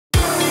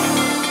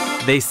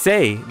They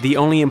say the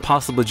only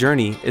impossible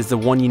journey is the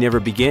one you never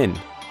begin.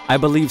 I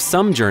believe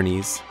some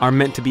journeys are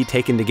meant to be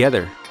taken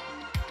together.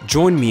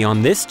 Join me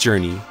on this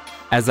journey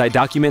as I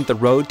document the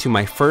road to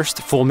my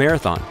first full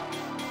marathon.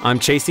 I'm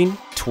chasing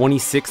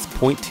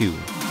 26.2.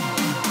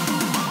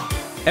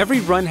 Every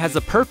run has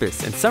a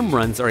purpose, and some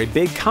runs are a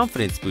big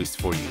confidence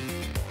boost for you.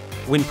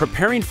 When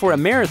preparing for a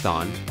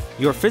marathon,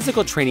 your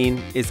physical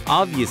training is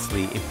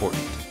obviously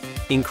important.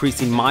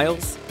 Increasing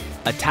miles,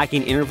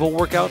 attacking interval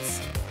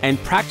workouts, and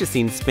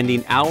practicing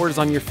spending hours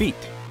on your feet.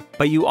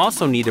 But you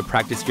also need to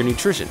practice your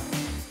nutrition.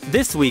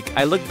 This week,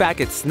 I look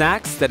back at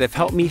snacks that have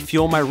helped me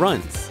fuel my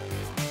runs.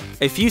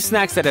 A few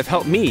snacks that have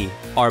helped me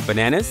are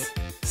bananas,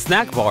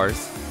 snack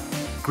bars,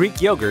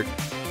 Greek yogurt,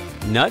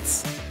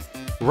 nuts,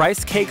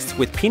 rice cakes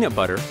with peanut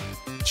butter,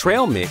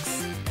 trail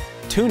mix,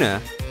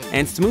 tuna,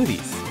 and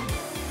smoothies.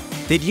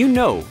 Did you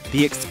know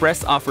the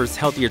Express offers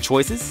healthier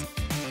choices?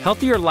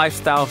 Healthier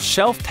lifestyle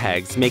shelf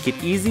tags make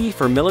it easy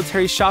for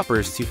military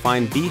shoppers to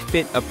find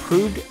BeFit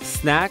approved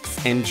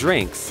snacks and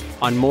drinks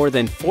on more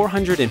than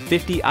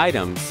 450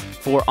 items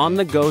for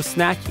on-the-go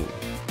snacking.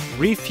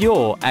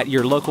 Refuel at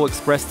your local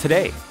Express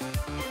today.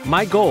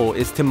 My goal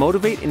is to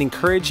motivate and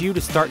encourage you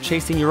to start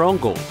chasing your own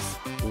goals,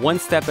 one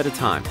step at a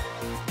time.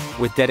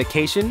 With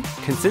dedication,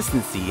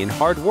 consistency, and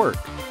hard work,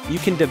 you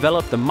can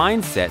develop the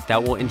mindset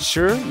that will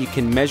ensure you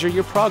can measure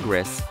your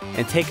progress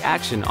and take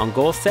action on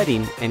goal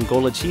setting and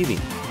goal achieving.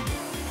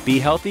 Be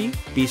healthy,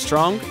 be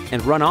strong,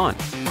 and run on.